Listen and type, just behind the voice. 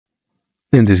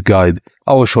In this guide,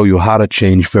 I will show you how to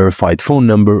change verified phone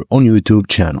number on YouTube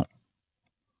channel.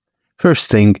 First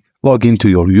thing, log into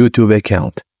your YouTube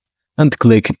account and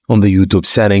click on the YouTube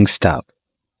Settings tab.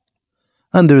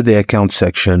 Under the Account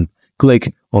section,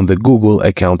 click on the Google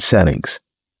Account Settings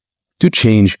to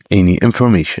change any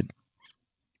information.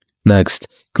 Next,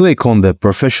 click on the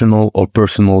Professional or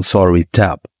Personal Salary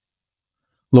tab.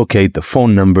 Locate the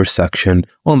Phone Number section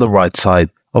on the right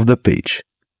side of the page.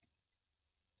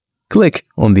 Click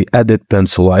on the Edit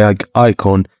Pencil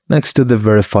icon next to the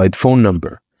verified phone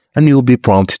number, and you'll be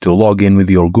prompted to log in with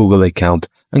your Google account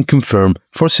and confirm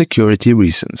for security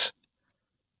reasons.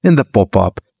 In the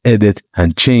pop-up, edit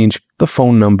and change the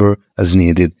phone number as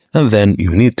needed, and then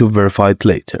you need to verify it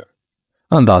later.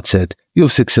 And that's it,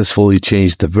 you've successfully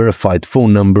changed the verified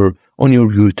phone number on your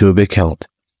YouTube account.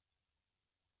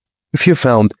 If you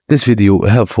found this video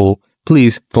helpful,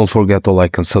 please don't forget to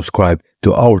like and subscribe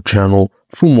to our channel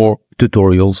for more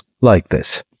tutorials like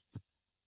this.